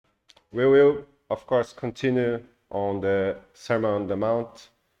we will, of course, continue on the Sermon on the Mount.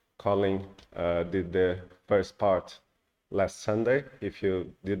 Colin did the first part last Sunday. If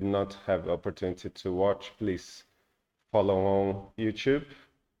you did not have the opportunity to watch, please follow on YouTube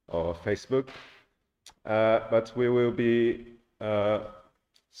or Facebook. But we will be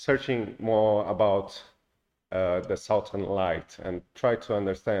searching more about the salt and light and try to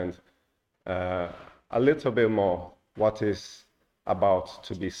understand a little bit more what is about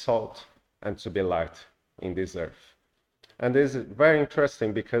to be salt and to be light in this earth. And this is very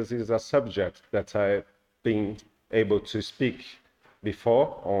interesting because it's a subject that I've been able to speak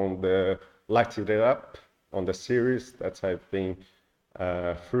before on the Light It Up, on the series that I've been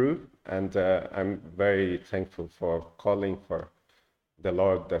through. And I'm very thankful for Colin, for the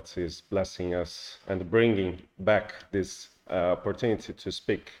Lord that is blessing us and bringing back this opportunity to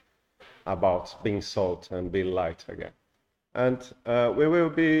speak about being salt and being light again. And we will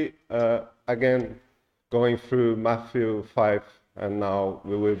be again going through Matthew 5, and now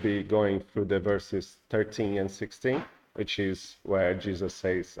we will be going through the verses 13 and 16, which is where Jesus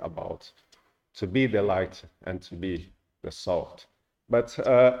says about to be the light and to be the salt. But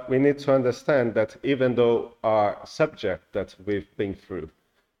we need to understand that even though our subject that we've been through,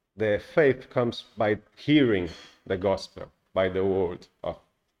 the faith comes by hearing the gospel, by the word of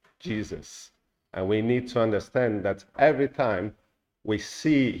Jesus. And we need to understand that every time we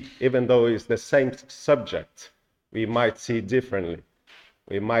see, even though it's the same subject, we might see differently.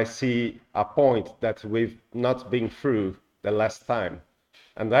 We might see a point that we've not been through the last time.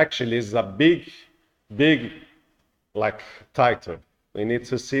 And actually it's a big title. We need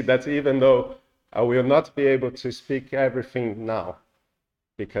to see that even though I will not be able to speak everything now,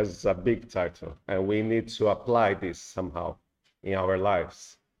 because it's a big title, and we need to apply this somehow in our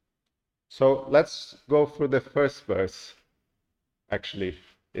lives. So let's go through the first verse. Actually,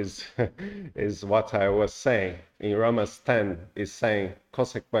 is what I was saying. In Romans 10 is saying,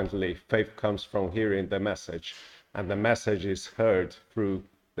 consequently, faith comes from hearing the message, and the message is heard through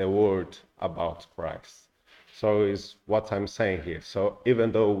the word about Christ. So is what I'm saying here. So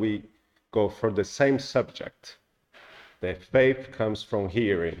even though we go for the same subject, the faith comes from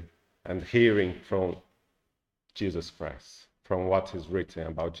hearing, and hearing from Jesus Christ, from what is written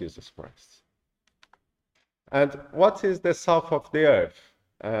about Jesus Christ. And what is the salt of the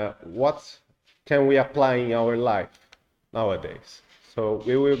earth? What can we apply in our life nowadays? So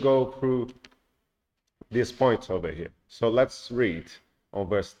we will go through this point over here. So let's read on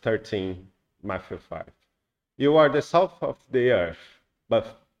verse 13, Matthew 5. You are the salt of the earth,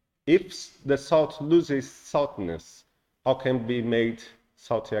 but if the salt loses saltiness, how can it be made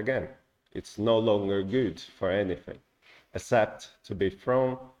salty again? It's no longer good for anything, except to be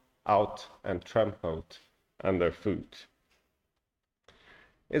thrown out and trampled underfoot.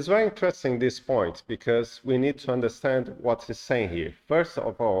 It's very interesting, this point, because we need to understand what he's saying here. First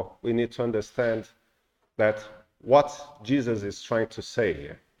of all, we need to understand that what Jesus is trying to say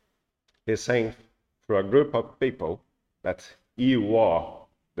here. He's saying through a group of people that you are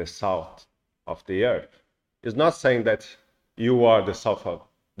the salt of the earth. He's not saying that you are the salt of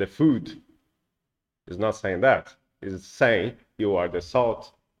the food. He's not saying that. He's saying you are the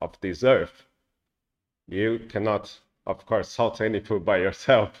salt of this earth. You cannot, of course, salt any food by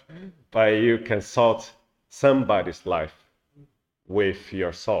yourself, but you can salt somebody's life with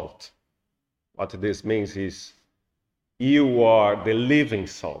your salt. What this means is you are the living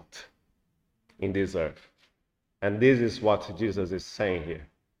salt in this earth. And this is what Jesus is saying here.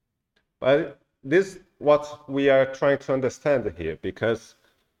 But this is what we are trying to understand here, because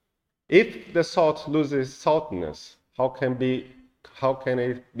if the salt loses saltiness, how can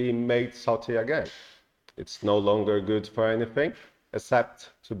it be made salty again? It's no longer good for anything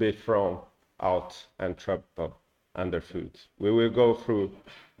except to be thrown out and trampled underfoot. We will go through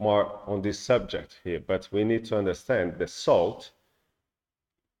more on this subject here, but we need to understand the salt.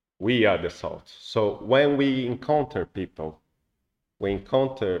 We are the salt. So when we encounter people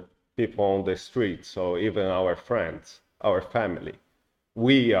on the streets, or even our friends, our family,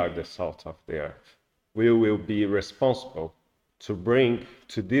 we are the salt of the earth. We will be responsible to bring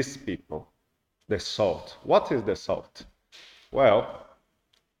to these people the salt. What is the salt? Well,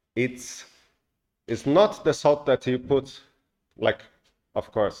 it's not the salt that you put, like,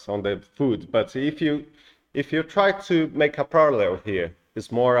 of course, on the food, but if you try to make a parallel here,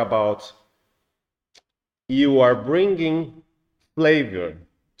 it's more about you are bringing flavor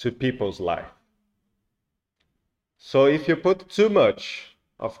to people's life. So if you put too much,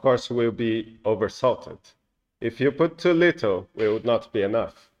 of course, it will be oversalted. If you put too little, it will not be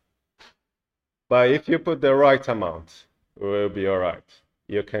enough. But if you put the right amount, it will be all right.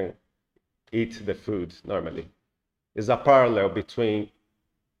 You can eat the food normally. It's a parallel between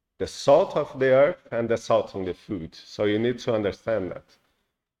the salt of the earth and the salt in the food. So you need to understand that,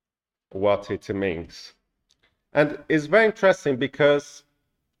 what it means. And it's very interesting because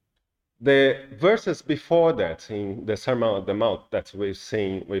the verses before that in the Sermon on the Mount that we've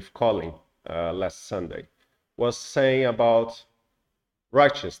seen with Colin last Sunday was saying about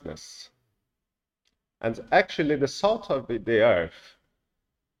righteousness. And actually the salt of the earth,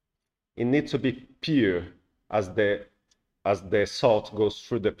 it needs to be pure as the salt goes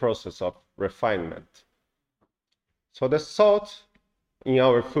through the process of refinement. So the salt in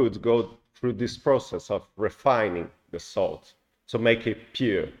our food goes through this process of refining the salt to make it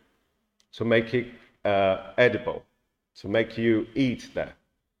pure, to make it edible, to make you eat that.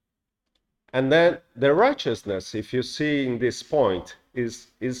 And then the righteousness, if you see in this point, is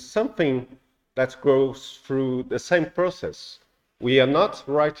something that goes through the same process. We are not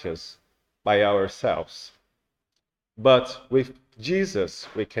righteous by ourselves, but with Jesus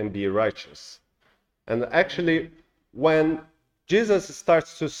we can be righteous. And actually, when Jesus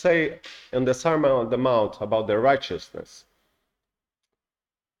starts to say in the Sermon on the Mount about the righteousness,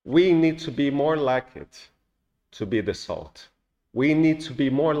 we need to be more like it to be the salt. We need to be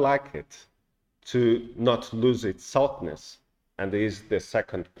more like it to not lose its saltness. And this is the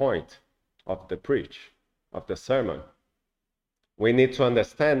second point of the preach, of the sermon. We need to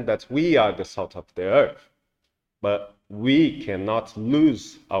understand that we are the salt of the earth, but we cannot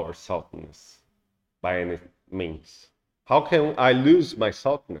lose our saltness by any means. How can I lose my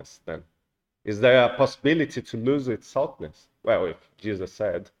saltness then? Is there a possibility to lose its saltness? Well, if Jesus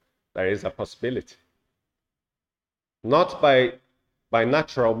said there is a possibility. Not by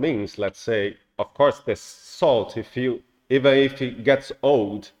natural means, let's say. Of course, the salt, even if it gets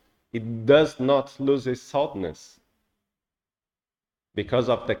old, it does not lose its saltness because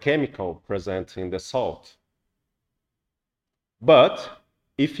of the chemical present in the salt. But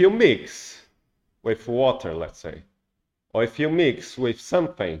if you mix with water, let's say, or if you mix with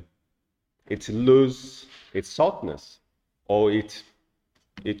something, it loses its saltness, or it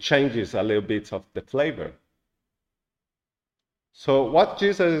changes a little bit of the flavor. So what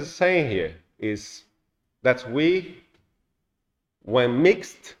Jesus is saying here is that we, when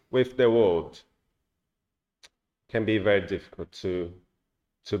mixed with the world, can be very difficult to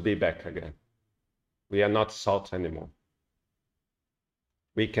be back again. We are not salt anymore.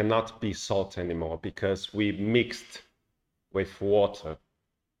 We cannot be salt anymore because we mixed with water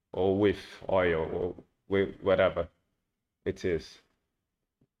or with oil or with whatever it is.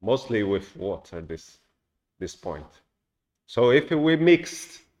 Mostly with water, this point. So if we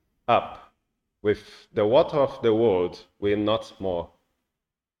mixed up with the water of the world, we're not more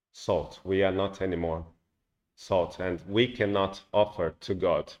salt. We are not anymore salt, and we cannot offer to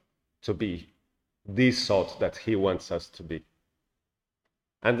God to be the salt that He wants us to be.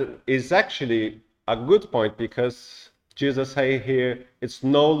 And it's actually a good point because Jesus says here, it's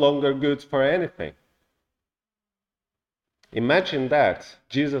no longer good for anything. Imagine that,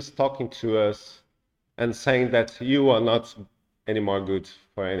 Jesus talking to us and saying that you are not anymore good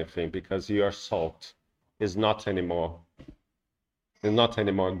for anything because your salt is not anymore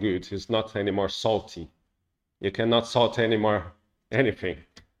good, it's not anymore salty. You cannot salt anymore anything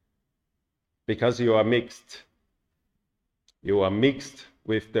because you are mixed. You are mixed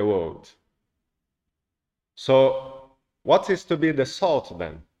with the world. So what is to be the salt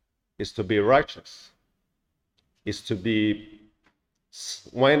then? Is to be righteous. Is to be,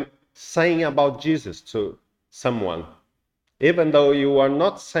 when saying about Jesus to someone, even though you are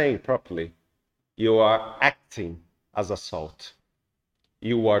not saying properly, you are acting as a salt.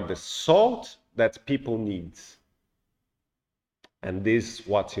 You are the salt that people need. And this is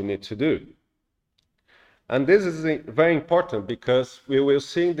what you need to do. And this is very important because we will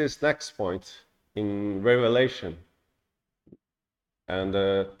see this next point in Revelation, and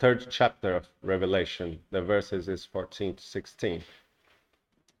the third chapter of Revelation, the verses is 14 to 16.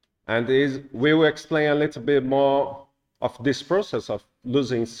 And we will explain a little bit more of this process of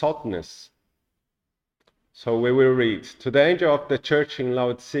losing saltness. So we will read, "To the angel of the church in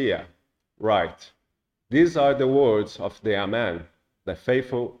Laodicea, write, these are the words of the Amen, the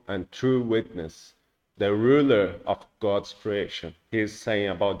faithful and true witness, the ruler of God's creation." He is saying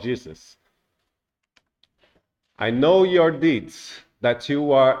about Jesus. "I know your deeds, that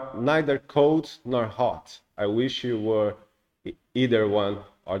you are neither cold nor hot. I wish you were either one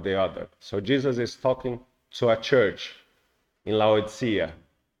or the other." So Jesus is talking to a church in Laodicea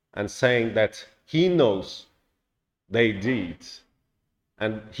and saying that he knows their deeds,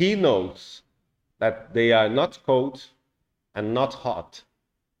 and he knows that they are not cold and not hot.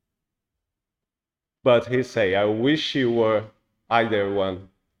 But he say, I wish you were either one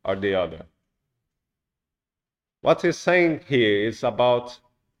or the other. What he's saying here is about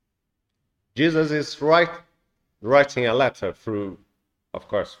Jesus is writing a letter through, of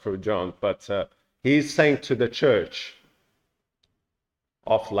course, through John, but he's saying to the church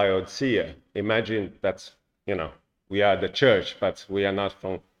of Laodicea. Imagine that, we are the church, but we are not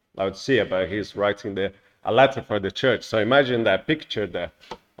from Laodicea, but he's writing a letter for the church. So imagine that picture there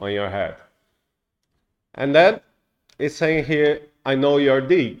on your head. And then it's saying here, I know your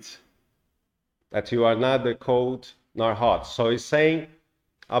deeds, that you are neither cold nor hot. So it's saying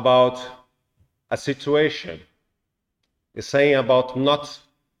about a situation. It's saying about not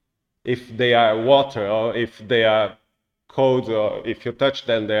if they are water or if they are cold, or if you touch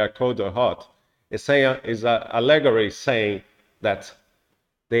them, they are cold or hot. It's saying, is an allegory saying that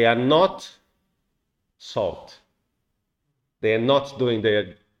they are not salt. They are not doing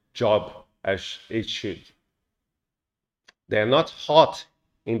their job as it should. They are not hot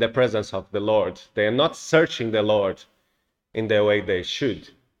in the presence of the Lord. They are not searching the Lord in the way they should.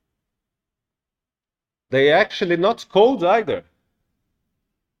 They are actually not cold either.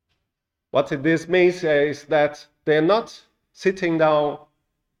 What this means is that they're not sitting down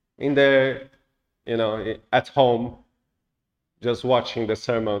in their, at home, just watching the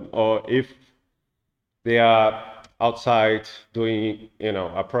sermon, or if they are outside doing,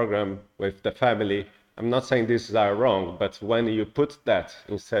 a program with the family. I'm not saying this is wrong, but when you put that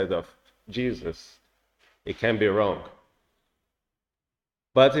instead of Jesus, it can be wrong.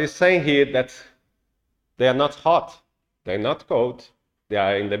 But it's saying here that they are not hot, they're not cold, they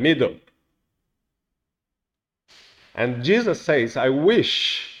are in the middle. And Jesus says, I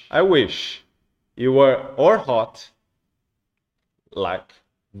wish you were or hot, like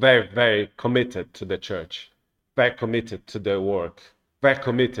very, very committed to the church, very committed to the work, very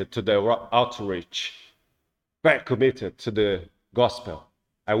committed to the outreach, very committed to the gospel.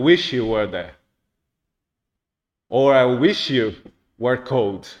 I wish you were there. Or I wish you were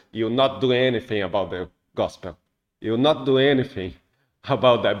cold. You'll not do anything about the gospel. You'll not do anything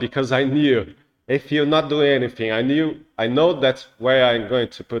about that, because I knew if you not do anything, I know that's where I'm going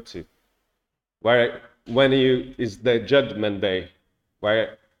to put it. When is the judgment day,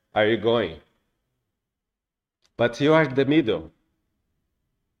 where are you going? But you are in the middle.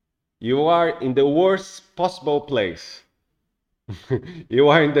 You are in the worst possible place. You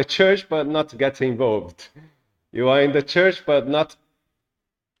are in the church, but not getting involved. You are in the church, but not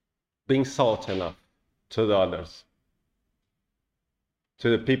being salt enough to the others, to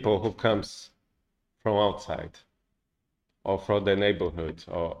the people who comes from outside, or from the neighborhood,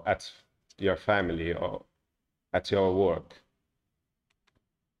 or at your family, or at your work.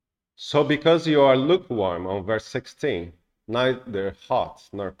 So because you are lukewarm, on verse 16, neither hot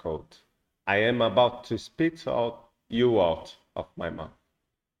nor cold, I am about to spit you out of my mouth.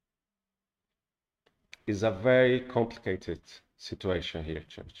 It's a very complicated situation here,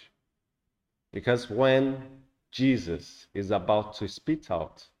 church. Because when Jesus is about to spit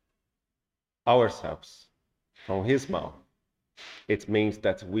out ourselves from his mouth, it means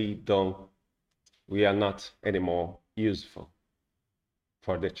that we are not anymore useful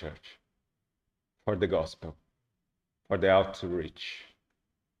for the church, for the gospel, for the outreach.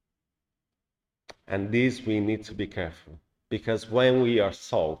 And this we need to be careful, because when we are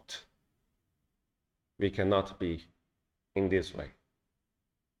salt, we cannot be in this way.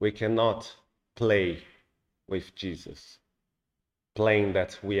 We cannot play with Jesus, playing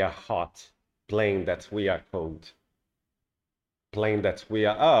that we are hot, playing that we are cold, playing that we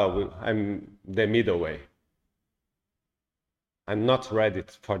are, I'm the middle way. I'm not ready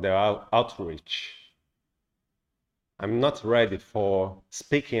for the outreach. I'm not ready for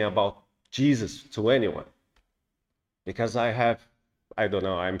speaking about Jesus to anyone, because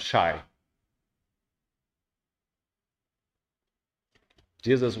I'm shy.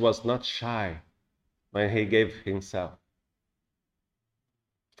 Jesus was not shy when he gave himself.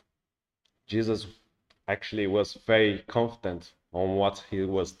 Jesus actually was very confident on what he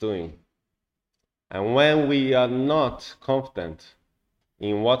was doing. And when we are not confident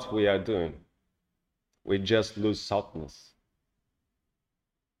in what we are doing, we just lose saltness.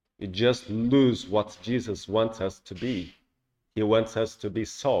 We just lose what Jesus wants us to be. He wants us to be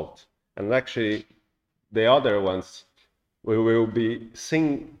salt. And actually, the other ones, we will be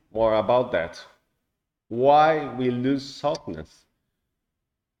seeing more about that. Why we lose saltness?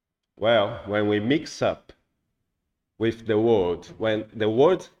 Well, when we mix up with the word, when the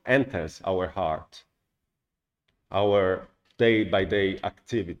word enters our heart, our day-by-day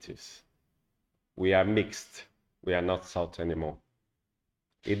activities, we are mixed. We are not salt anymore.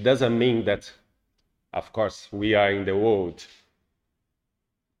 It doesn't mean that Of course, we are in the world.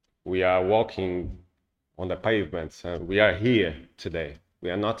 We are walking on the pavements, and we are here today. We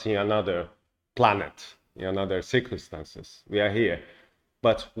are not in another planet, in another circumstances. We are here.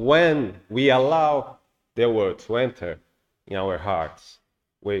 But when we allow the word to enter in our hearts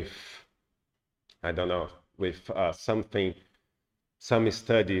with, I don't know, with some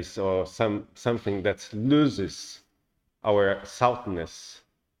studies or something that loses our saltness,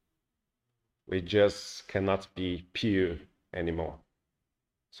 we just cannot be pure anymore.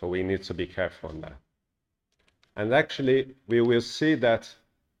 So we need to be careful on that. And actually, we will see that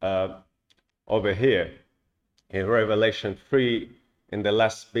over here in Revelation 3, in the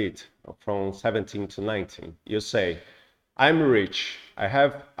last bit from 17 to 19, you say, I'm rich, I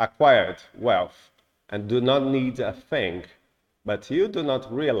have acquired wealth, and do not need a thing, but you do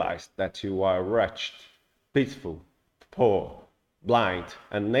not realize that you are wretched, pitiful, poor, blind,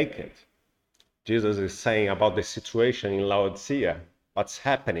 and naked. Jesus is saying about the situation in Laodicea, what's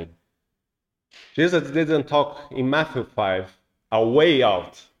happening. Jesus didn't talk in Matthew 5 a way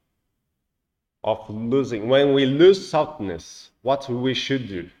out of losing. When we lose saltness, what we should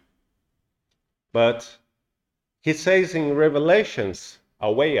do. But he says in Revelations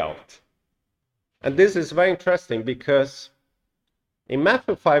a way out. And this is very interesting because in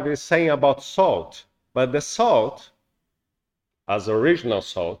Matthew 5 he's saying about salt, but the salt, as original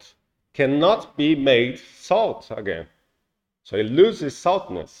salt, cannot be made salt again. So it loses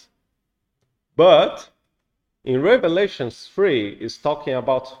saltness. But in Revelation 3, it's talking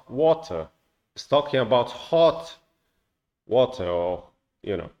about water. It's talking about hot water, or,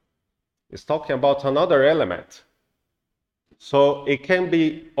 it's talking about another element. So it can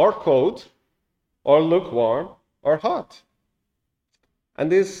be or cold, or lukewarm, or hot.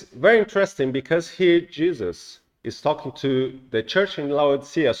 And it's very interesting because here Jesus is talking to the church in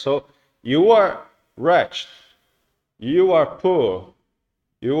Laodicea. So you are wretched, you are poor,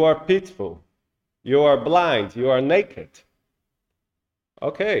 you are pitiful, you are blind, you are naked.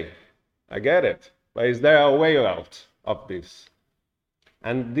 Okay, I get it. But is there a way out of this?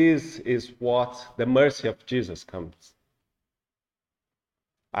 And this is what the mercy of Jesus comes.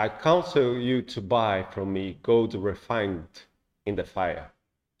 I counsel you to buy from me gold refined in the fire,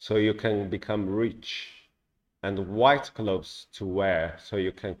 so you can become rich, and white clothes to wear, so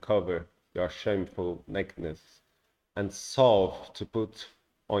you can cover your shameful nakedness, and salve to put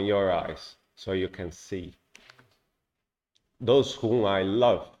on your eyes, so you can see. Those whom I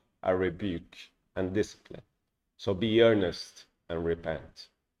love, I rebuke and discipline. So be earnest and repent.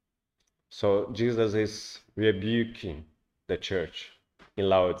 So Jesus is rebuking the church in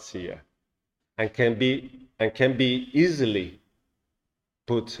Laodicea, and can be easily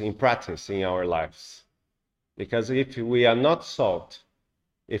put in practice in our lives. Because if we are not salt,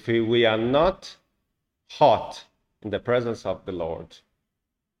 if we are not hot in the presence of the Lord,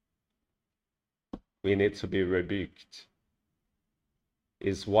 we need to be rebuked,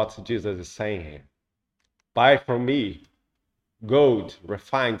 is what Jesus is saying here. Buy from me gold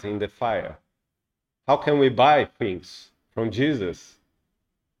refined in the fire. How can we buy things from Jesus?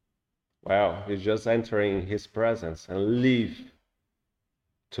 Well, it's just entering his presence and live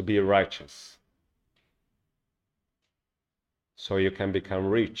to be righteous, so you can become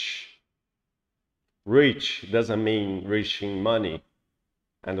rich. Rich doesn't mean rich in money,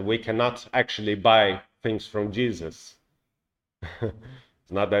 and we cannot actually buy things from Jesus.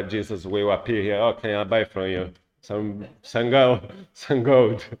 It's not that Jesus will appear here, oh, can I buy from you some gold?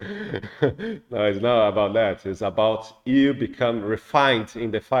 No, it's not about that. It's about you become refined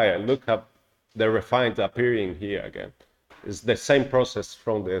in the fire. Look up the refined appearing here again. It's the same process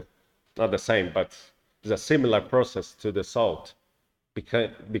from not the same, but it's a similar process to the salt,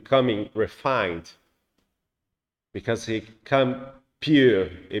 becoming refined, because it becomes pure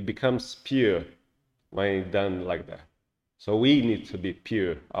when it's done like that. So we need to be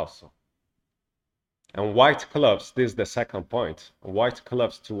pure also. And white gloves, this is the second point. White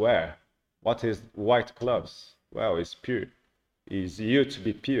gloves to wear. What is white gloves? Well, it's pure. It's you to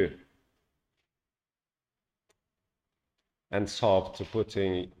be pure. And salve to put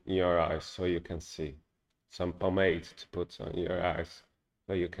in your eyes so you can see. Some pomade to put on your eyes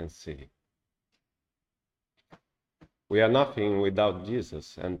so you can see. We are nothing without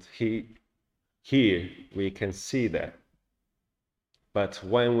Jesus, and here we can see that. But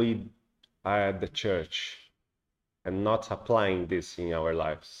when we are at the church and not applying this in our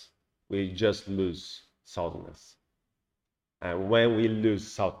lives, we just lose saltness. And when we lose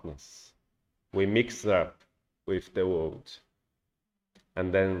saltness, we mix up with the world.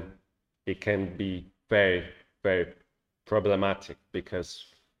 And then it can be very, very problematic, because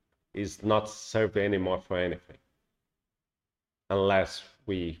is not serving anymore for anything unless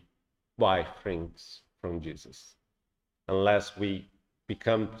we buy things from Jesus, unless we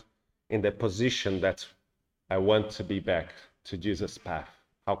become in the position that I want to be back to Jesus' path.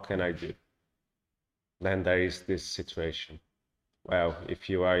 How can I do? Then there is this situation. Well, if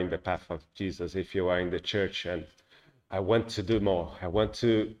you are in the path of Jesus, if you are in the church and I want to do more, I want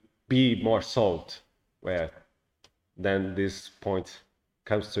to be more salt, well, then this point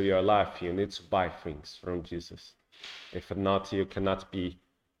comes to your life. You need to buy things from Jesus. If not, you cannot be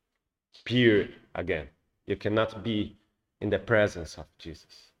pure again. You cannot be in the presence of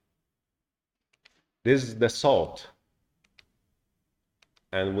Jesus. This is the salt,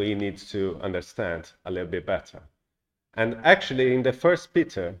 and we need to understand a little bit better. And actually, in the First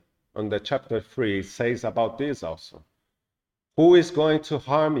Peter, on the chapter 3, it says about this also. Who is going to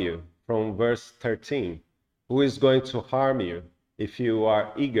harm you? From verse 13. Who is going to harm you if you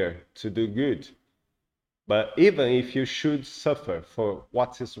are eager to do good? But even if you should suffer for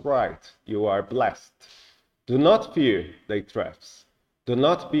what is right, you are blessed. Do not fear their threats. Do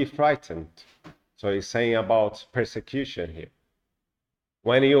not be frightened. So he's saying about persecution here.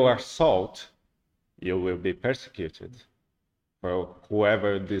 When you are salt, you will be persecuted for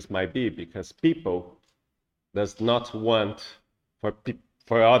whoever this might be, because people does not want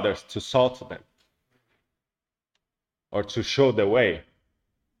for others to salt them or to show the way.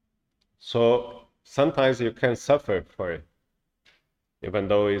 So sometimes you can suffer for it, even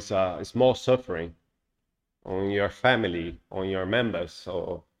though it's a small suffering on your family, on your members,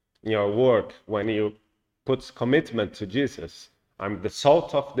 or in your work. When you put commitment to Jesus, I'm the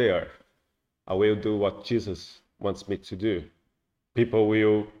salt of the earth. I will do what Jesus wants me to do. People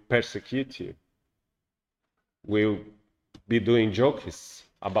will persecute you, will be doing jokes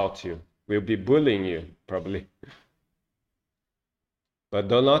about you, will be bullying you, probably. But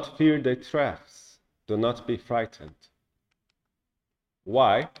do not fear the traps. Do not be frightened.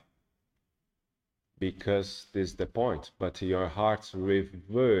 Why? Because this is the point. But your hearts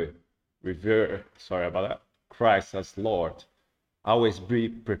revere, Christ as Lord. Always be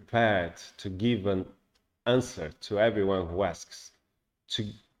prepared to give an answer to everyone who asks, to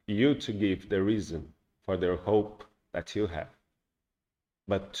you to give the reason for their hope that you have.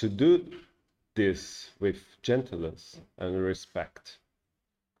 But to do this with gentleness and respect.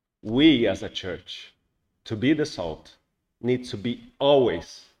 We as a church, to be the salt, need to be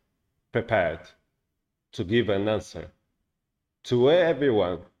always prepared to give an answer to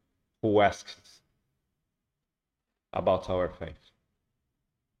everyone who asks about our faith.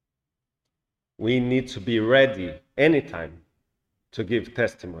 We need to be ready anytime to give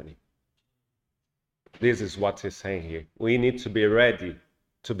testimony. This is what he's saying here. We need to be ready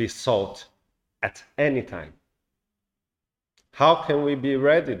to be salt at any time. How can we be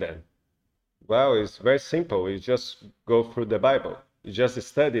ready then? Well, it's very simple. We just go through the Bible. You just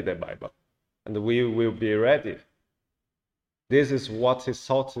study the Bible, and we will be ready. This is what his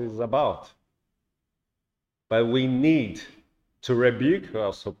salt is about. But we need to rebuke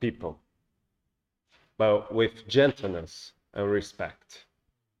also people, but with gentleness and respect.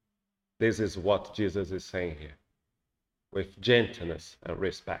 This is what Jesus is saying here, with gentleness and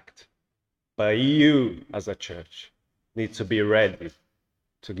respect. But you, as a church, need to be ready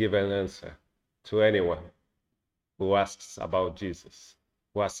to give an answer to anyone who asks about Jesus,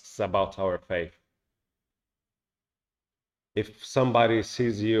 who asks about our faith. If somebody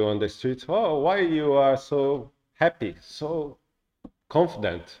sees you on the street, oh, why you are so happy, so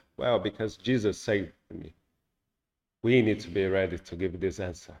confident? Well, because Jesus saved me. We need to be ready to give this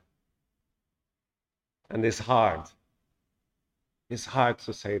answer. And it's hard. It's hard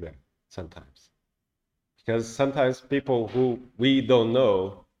to say that sometimes. Because sometimes people who we don't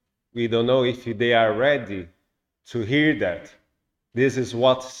know if they are ready to hear that. This is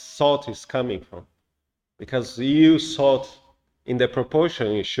what salt is coming from. Because you salt in the proportion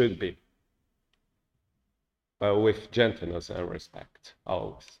it should be. But with gentleness and respect,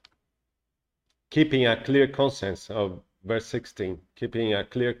 always. Keeping a clear conscience of verse 16, keeping a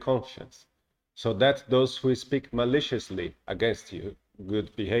clear conscience, so that those who speak maliciously against you,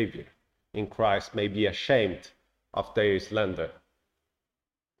 good behavior in Christ, may be ashamed of their slander.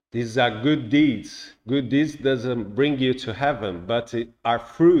 These are good deeds. Good deeds doesn't bring you to heaven, but it are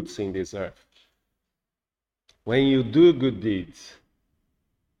fruits in this earth. When you do good deeds,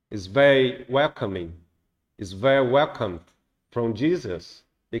 it's very welcoming. It's very welcome from Jesus,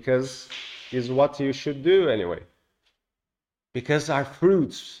 because it's what you should do anyway. Because are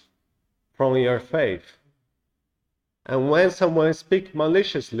fruits from your faith. And when someone speaks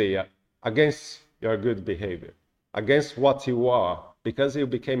maliciously against your good behavior, against what you are, because you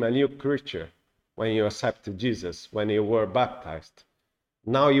became a new creature when you accepted Jesus, when you were baptized.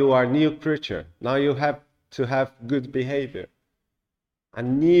 Now you are a new creature. Now you have to have good behavior, a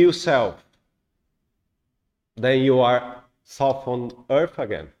new self. Then you are self on earth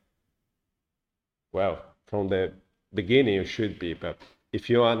again. Well, from the beginning you should be, but if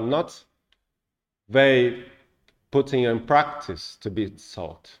you are not very putting in practice to be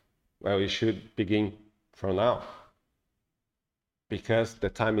salt, well, you should begin from now, because the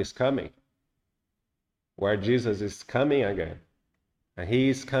time is coming where Jesus is coming again, and he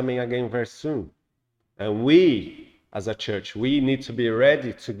is coming again very soon. And we, as a church, we need to be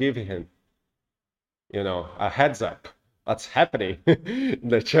ready to give him, a heads up. What's happening?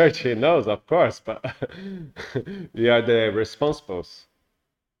 The church, he knows, of course, but we are the responsibles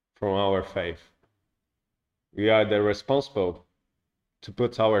from our faith. We are the responsible to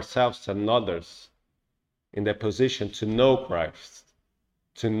put ourselves and others in the position to know Christ,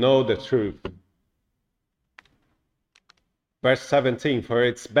 to know the truth. Verse 17, for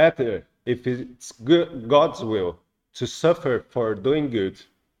it's better, if it's good, God's will, to suffer for doing good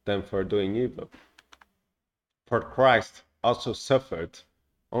than for doing evil. For Christ also suffered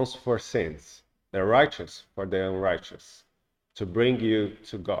once for sins, the righteous for the unrighteous, to bring you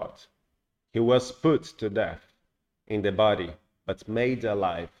to God. He was put to death in the body, but made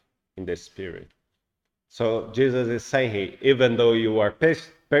alive in the spirit. So Jesus is saying here, even though you are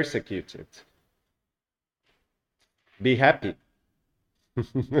persecuted, be happy.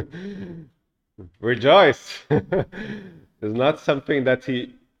 Rejoice. It's not something that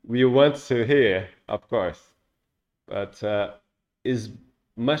we want to hear, of course, but is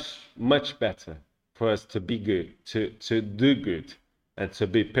much, much better for us to be good, to do good, and to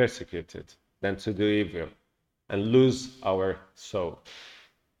be persecuted than to do evil and lose our soul.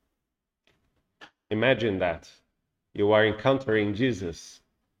 Imagine that. You are encountering Jesus,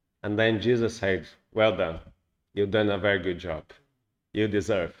 and then Jesus said, well done, you've done a very good job. You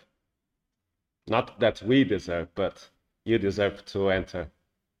deserve. Not that we deserve, but you deserve to enter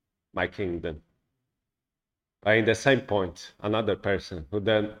my kingdom. But in the same point, another person who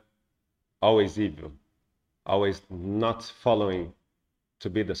done always evil, always not following to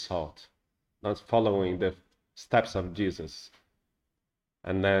be the salt, not following the steps of Jesus.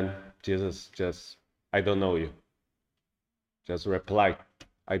 And then Jesus just, I don't know you. Just reply,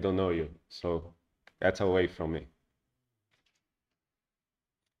 I don't know you. So get away from me.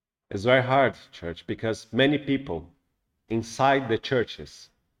 It's very hard, church, because many people inside the churches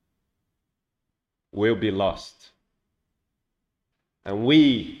will be lost. And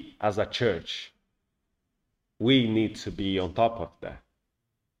we, as a church, we need to be on top of that.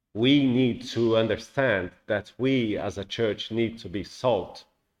 We need to understand that we, as a church, need to be salt.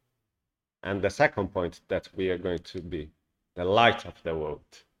 And the second point that we are going to be the light of the world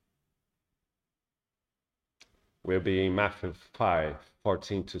will be in Matthew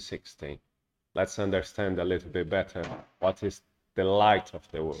 5:14-16. Let's understand a little bit better what is the light of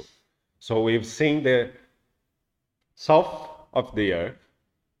the world. So we've seen the salt of the earth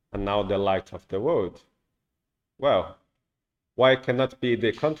and now the light of the world. Well, why cannot be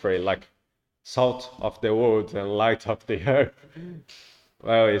the contrary, like salt of the world and light of the earth?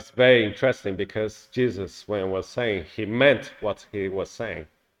 Well, it's very interesting because Jesus, when he was saying, he meant what he was saying.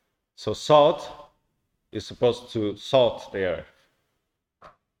 So salt is supposed to salt the earth.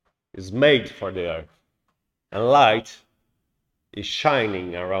 It's made for the earth. And light is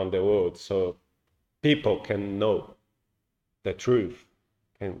shining around the world so people can know the truth,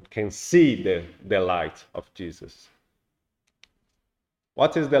 can see the light of Jesus.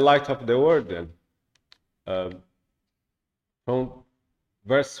 What is the light of the world then? From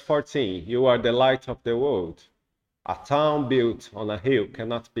verse 14, you are the light of the world. A town built on a hill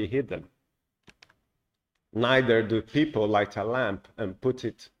cannot be hidden. Neither do people light a lamp and put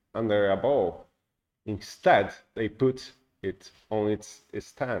it under a bowl. Instead, they put it on its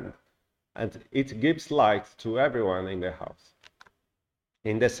stand, and it gives light to everyone in the house.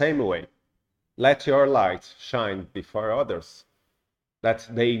 In the same way, let your light shine before others, that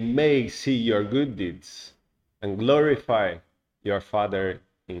they may see your good deeds and glorify your Father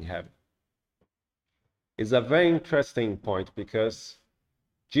in heaven. It's a very interesting point because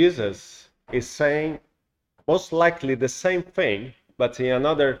Jesus is saying most likely the same thing, but in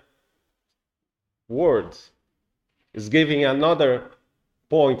another word. Is giving another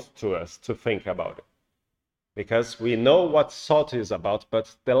point to us to think about it. Because we know what salt is about,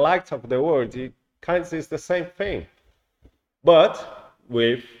 but the light of the world, it kind of is the same thing. But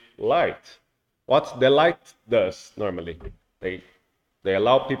with light. What the light does normally, they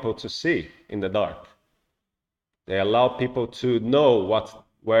allow people to see in the dark. They allow people to know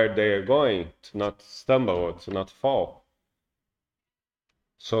where they are going, to not stumble or to not fall.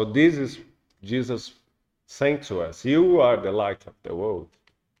 So this is Jesus saying to us, you are the light of the world.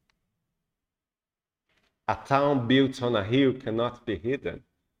 A town built on a hill cannot be hidden.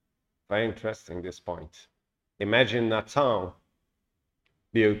 Very interesting, this point. Imagine a town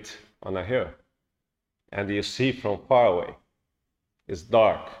built on a hill, and you see from far away. It's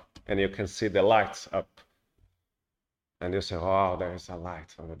dark, and you can see the lights up. And you say, oh, there's a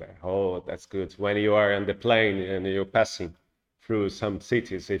light over there. Oh, that's good. When you are on the plane and you're passing through some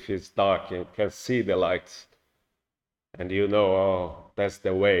cities, if it's dark, you can see the lights. And you know, oh, that's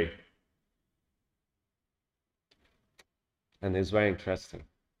the way. And it's very interesting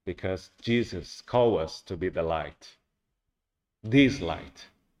because Jesus called us to be the light. This light.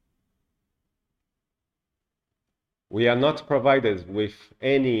 We are not provided with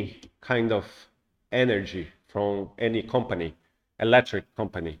any kind of energy from any company, electric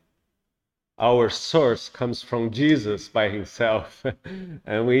company. Our source comes from Jesus by himself,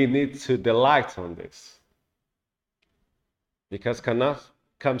 and we need to delight on this. Because cannot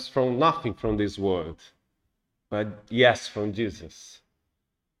comes from nothing from this world, but yes, from Jesus.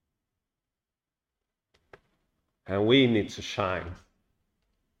 And we need to shine.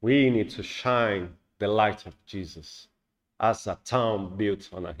 We need to shine the light of Jesus as a town built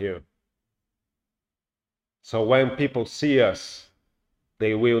on a hill. So when people see us,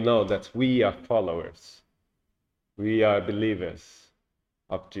 they will know that we are followers. We are believers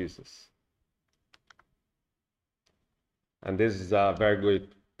of Jesus. And this is a very good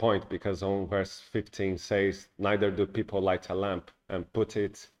point because on verse 15 says, neither do people light a lamp and put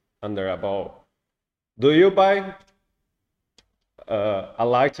it under a bowl. Do you buy a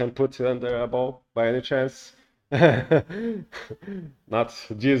light and put it under a bowl by any chance? Not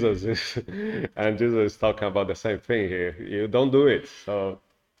Jesus. And Jesus is talking about the same thing here. You don't do it. So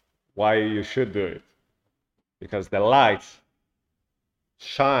why you should do it? Because the light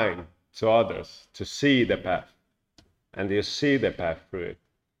shine to others to see the path. And you see the path through it.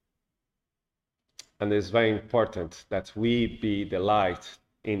 And it's very important that we be the light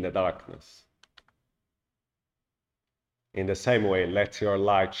in the darkness. In the same way, let your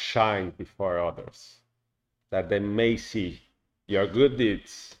light shine before others, that they may see your good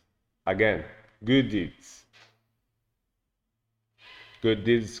deeds. Again, good deeds. Good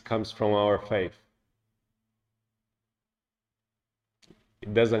deeds comes from our faith.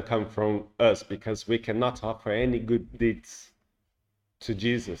 It doesn't come from us because we cannot offer any good deeds to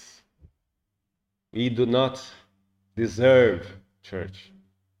Jesus. We do not deserve church.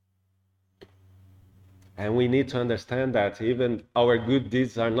 And we need to understand that even our good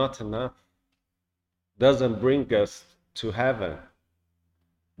deeds are not enough. Doesn't bring us to heaven.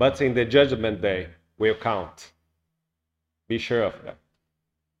 But in the judgment day, will count. Be sure of that.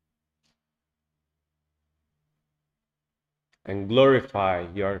 And glorify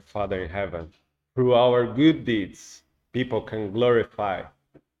your Father in heaven. Through our good deeds, people can glorify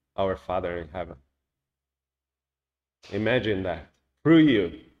our Father in heaven. Imagine that.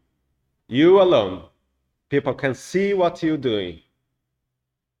 Through you alone, people can see what you're doing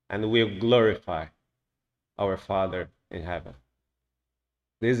and will glorify our Father in heaven.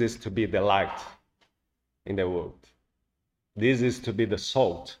 This is to be the light in the world. This is to be the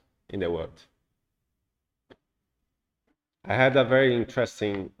salt in the world. I had a very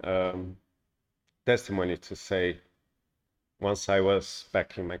interesting testimony to say once I was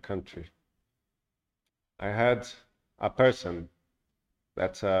back in my country. I had a person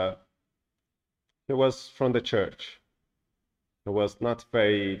that he was from the church. He was not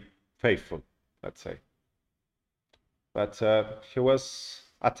very faithful, let's say. But he was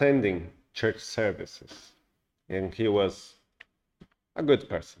attending church services, and he was a good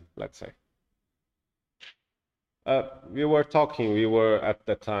person, let's say. We were talking, we were at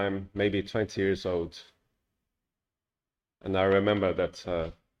the time maybe 20 years old. And I remember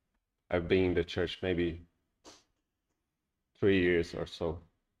that I've been in the church maybe 3 years or so.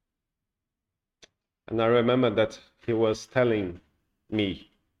 And I remember that he was telling me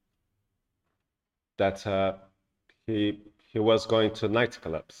that he was going to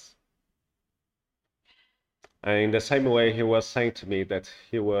nightclubs. And in the same way, he was saying to me that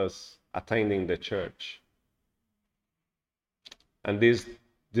he was attending the church. And this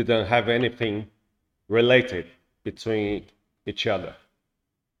didn't have anything related between each other.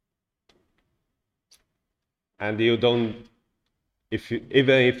 And you don't,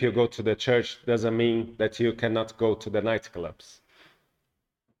 even if you go to the church, doesn't mean that you cannot go to the nightclubs.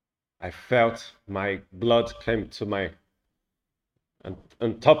 I felt my blood came to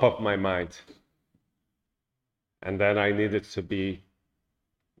on top of my mind. And then I needed to be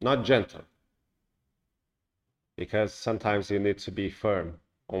not gentle, because sometimes you need to be firm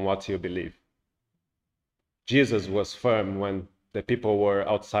on what you believe. Jesus was firm when the people were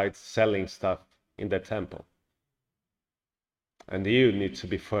outside selling stuff in the temple. And you need to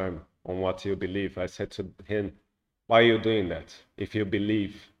be firm on what you believe. I said to him, why are you doing that if you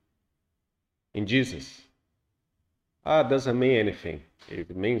believe in Jesus? It doesn't mean anything.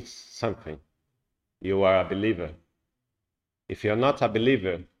 It means something. You are a believer. If you're not a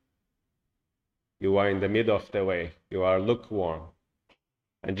believer, you are in the middle of the way. You are lukewarm.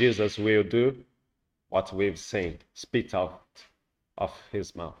 And Jesus will do what we've seen, spit out of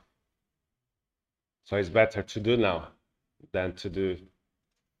his mouth. So it's better to do now than to do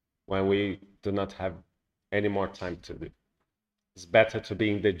when we do not have any more time to do. It's better to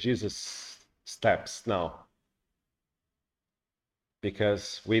be in the Jesus steps now,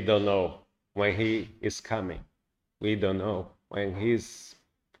 because we don't know when he is coming. We don't know when he's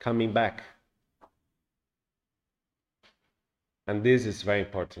coming back. And this is very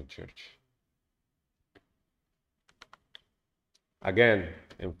important, church. Again,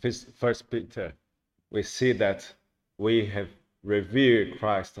 in 1 Peter, we see that we have revered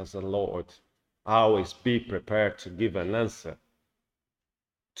Christ as the Lord. Always be prepared to give an answer,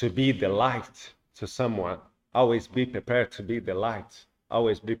 to be the light to someone. Always be prepared to be the light.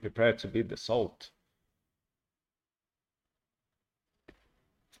 Always be prepared to be the salt.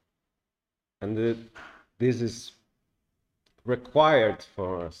 And this is required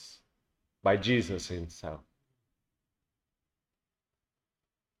for us by Jesus himself.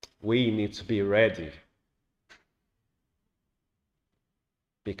 We need to be ready,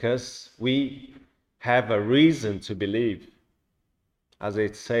 because we have a reason to believe, as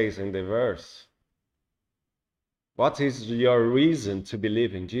it says in the verse. What is your reason to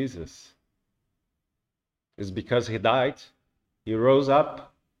believe in Jesus? Is because he died, he rose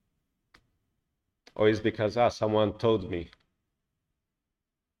up, or is because someone told me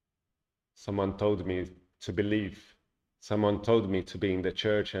to believe? Someone told me to be in the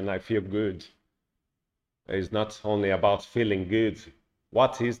church and I feel good. It's not only about feeling good.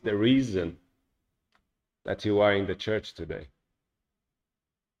 What is the reason that you are in the church today?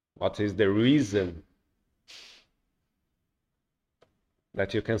 What is the reason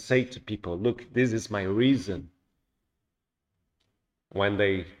that you can say to people, look, this is my reason, when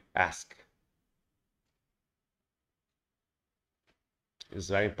they ask? It's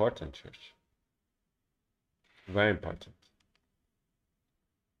very important, church. Very important.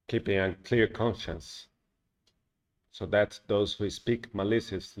 Keeping a clear conscience, so that those who speak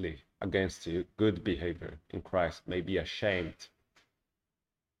maliciously against you, good behavior in Christ, may be ashamed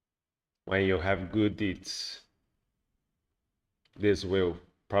when you have good deeds. This will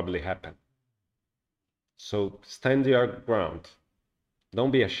probably happen. So stand your ground.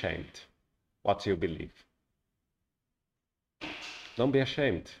 Don't be ashamed what you believe. Don't be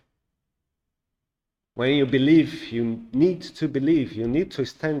ashamed. When you believe, you need to believe. You need to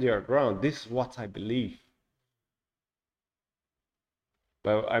stand your ground. This is what I believe.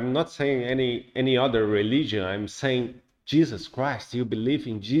 But I'm not saying any other religion. I'm saying Jesus Christ. You believe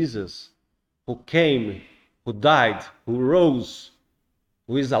in Jesus, who came, who died, who rose,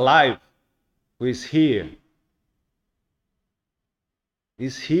 who is alive, who is here.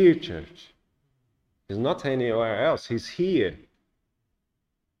 He's here, church. He's not anywhere else. He's here.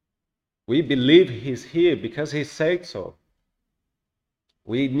 We believe he's here because he said so.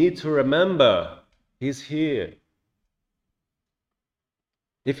 We need to remember he's here.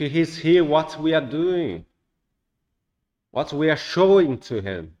 If he's here, what we are doing, what we are showing to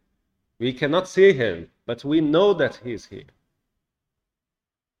him. We cannot see him, but we know that he's here.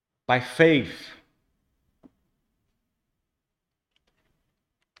 By faith.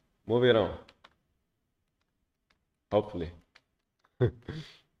 Moving on. Hopefully.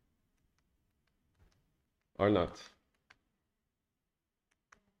 Or not.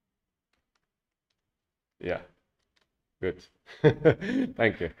 Yeah. Good.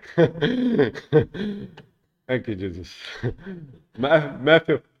 Thank you. Thank you, Jesus.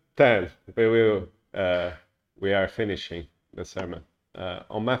 Matthew 10. We are finishing the sermon.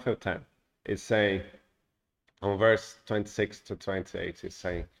 On Matthew 10, it's saying, on verse 26 to 28, it's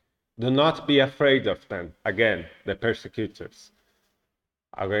saying, do not be afraid of them. Again, the persecutors.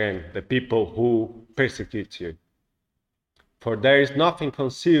 Again, the people who persecute you. For there is nothing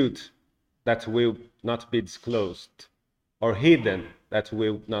concealed that will not be disclosed, or hidden that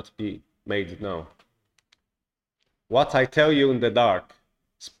will not be made known. What I tell you in the dark,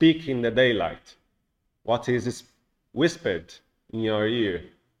 speak in the daylight. What is whispered in your ear,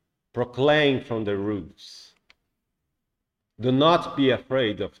 proclaim from the roofs. Do not be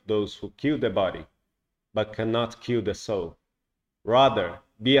afraid of those who kill the body, but cannot kill the soul. Rather,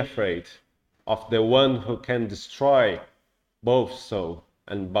 be afraid of the one who can destroy both soul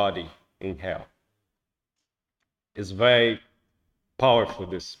and body in hell. It's very powerful,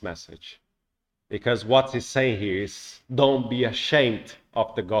 this message, because what he's saying here is don't be ashamed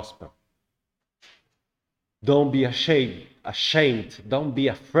of the gospel. Don't be ashamed. Don't be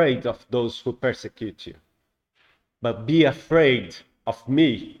afraid of those who persecute you. But be afraid of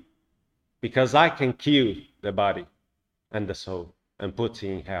me, because I can kill the body and the soul and put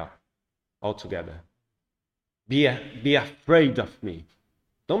you in hell altogether. Be afraid of me.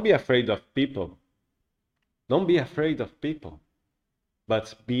 Don't be afraid of people. Don't be afraid of people,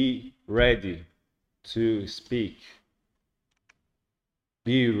 but be ready to speak.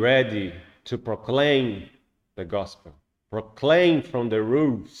 Be ready to proclaim the gospel. Proclaim from the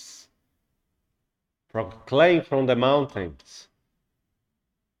roofs. Proclaim from the mountains.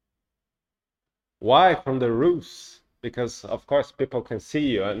 Why from the roofs? Because, of course, people can see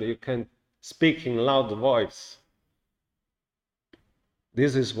you and you can speak in loud voice.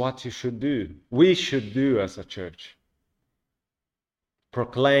 This is what you should do. We should do as a church.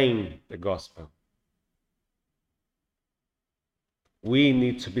 Proclaim the gospel. We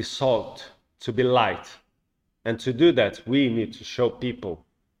need to be salt, to be light. And to do that, we need to show people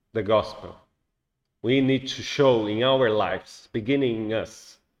the gospel. We need to show in our lives, beginning in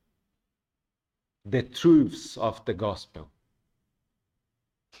us, the truths of the gospel.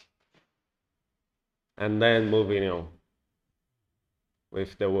 And then moving on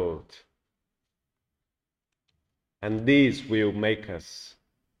with the world. And this will make us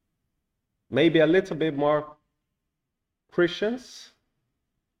maybe a little bit more Christians.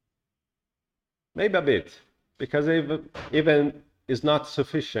 Maybe a bit. Because even is not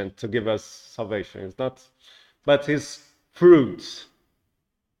sufficient to give us salvation. It's not, but it's fruits.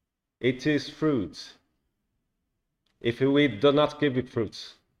 It is fruits. If we do not give it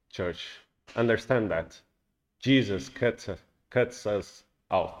fruits, church, understand that Jesus cuts us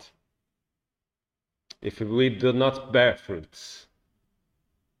out. If we do not bear fruits,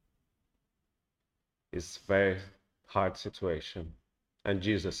 it's a very hard situation, and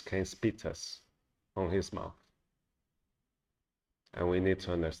Jesus can spit us on his mouth. And we need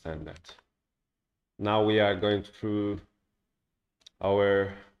to understand that. Now we are going through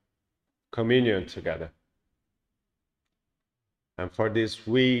our communion together. And for this,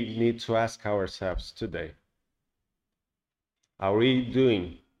 we need to ask ourselves today, are we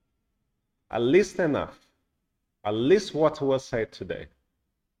doing at least enough, at least what was said today?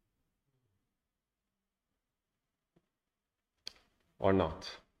 Or not?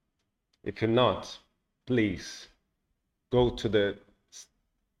 If you're not, please go to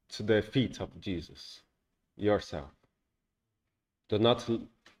the feet of Jesus yourself. Do not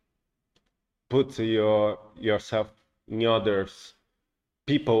put yourself in others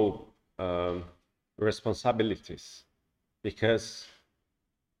people responsibilities, because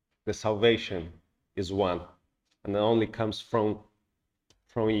the salvation is one and it only comes from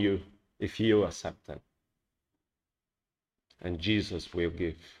you if you accept it. And Jesus will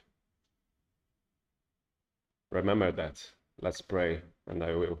give. Remember that. Let's pray, and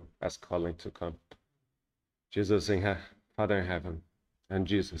I will ask Colin to come. Jesus Father in heaven, and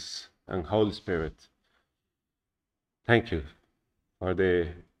Jesus and Holy Spirit, thank you for the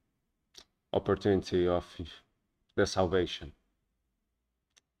opportunity of the salvation.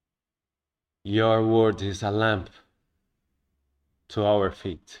 Your word is a lamp to our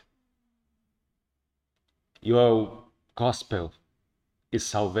feet. Your gospel is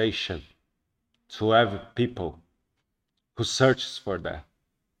salvation to every people who searches for that.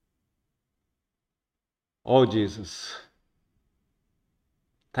 Oh Jesus,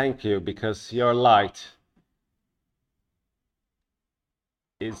 thank you, because your light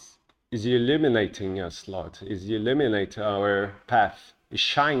is illuminating us, Lord, is illuminating our path, is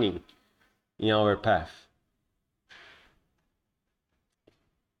shining in our path.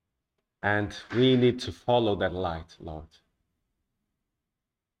 And we need to follow that light, Lord.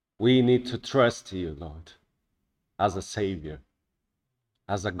 We need to trust you, Lord, as a Savior,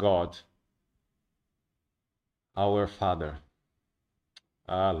 as a God, our Father.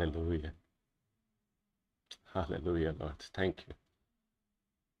 Hallelujah. Hallelujah, Lord. Thank you.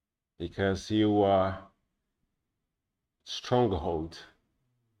 Because you are stronghold,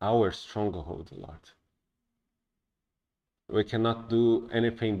 our stronghold, Lord. We cannot do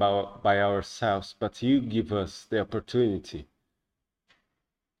anything by ourselves, but you give us the opportunity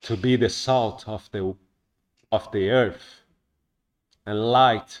to be the salt of the earth and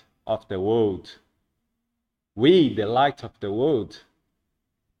light of the world. We, the light of the world,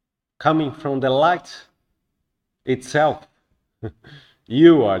 coming from the light itself.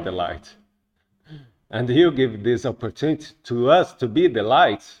 You are the light. And you give this opportunity to us to be the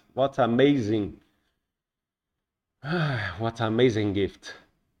light. What amazing, what amazing gift.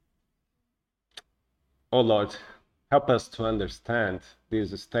 Oh Lord, help us to understand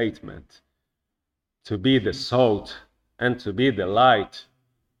this statement, to be the salt and to be the light.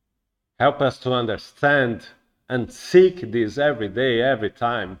 Help us to understand and seek this every day, every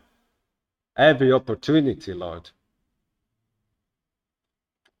time, every opportunity, Lord.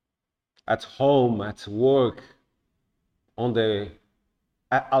 At home, at work,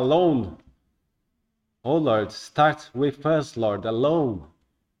 alone. Oh Lord, start with us, Lord, alone,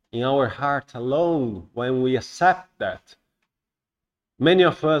 in our heart alone, when we accept that. Many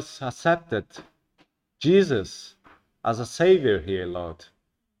of us accepted Jesus as a Savior here, Lord.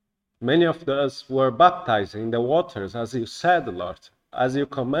 Many of us were baptized in the waters, as you said, Lord, as you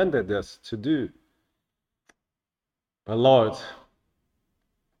commanded us to do. But Lord,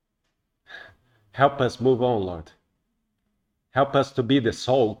 help us move on, Lord. Help us to be the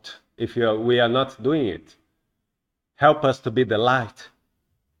salt if we are not doing it. Help us to be the light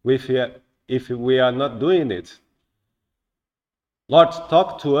if we are not doing it. Lord,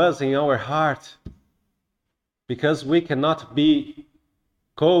 talk to us in our heart, because we cannot be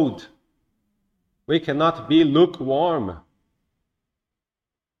cold. We cannot be lukewarm.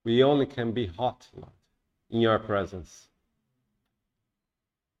 We only can be hot, Lord, in your presence.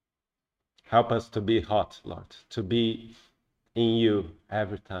 Help us to be hot, Lord, to be in you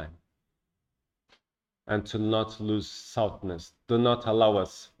every time, and to not lose saltness. Do not allow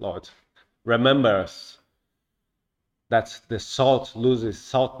us, Lord. Remember us that the salt loses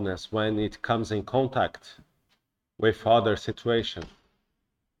saltness when it comes in contact with other situations.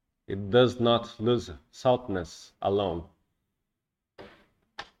 It does not lose saltness alone.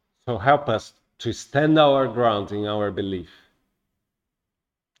 So help us to stand our ground in our belief.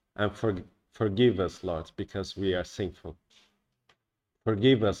 And forgive us, Lord, because we are sinful.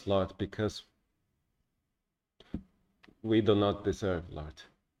 Forgive us, Lord, because we do not deserve, Lord.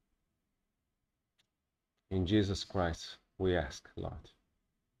 In Jesus Christ, we ask, Lord.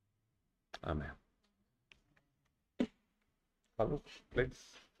 Amen. Hello, please.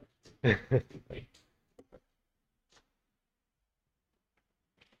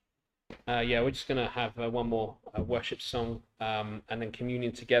 Yeah, we're just going to have one more worship song and then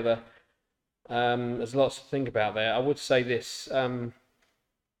communion together. There's lots to think about there. I would say this,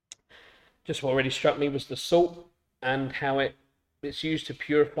 just what really struck me was the salt and how it's used to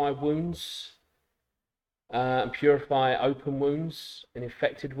purify wounds and purify open wounds and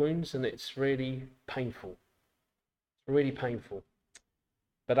infected wounds, and it's really painful. Really painful.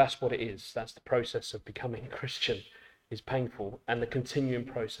 But that's what it is. That's the process of becoming a Christian, is painful, and the continuing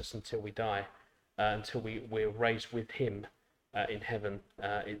process until we die, until we're raised with him in heaven.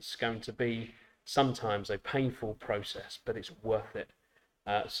 It's going to be sometimes a painful process, but it's worth it.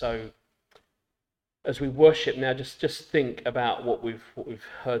 So as we worship now, just think about what we've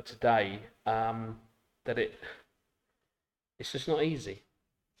heard today, that it's just not easy.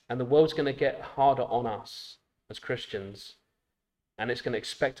 And the world's going to get harder on us as Christians, and it's going to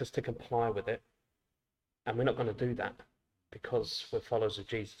expect us to comply with it. And we're not going to do that because we're followers of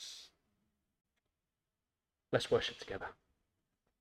Jesus. Let's worship together.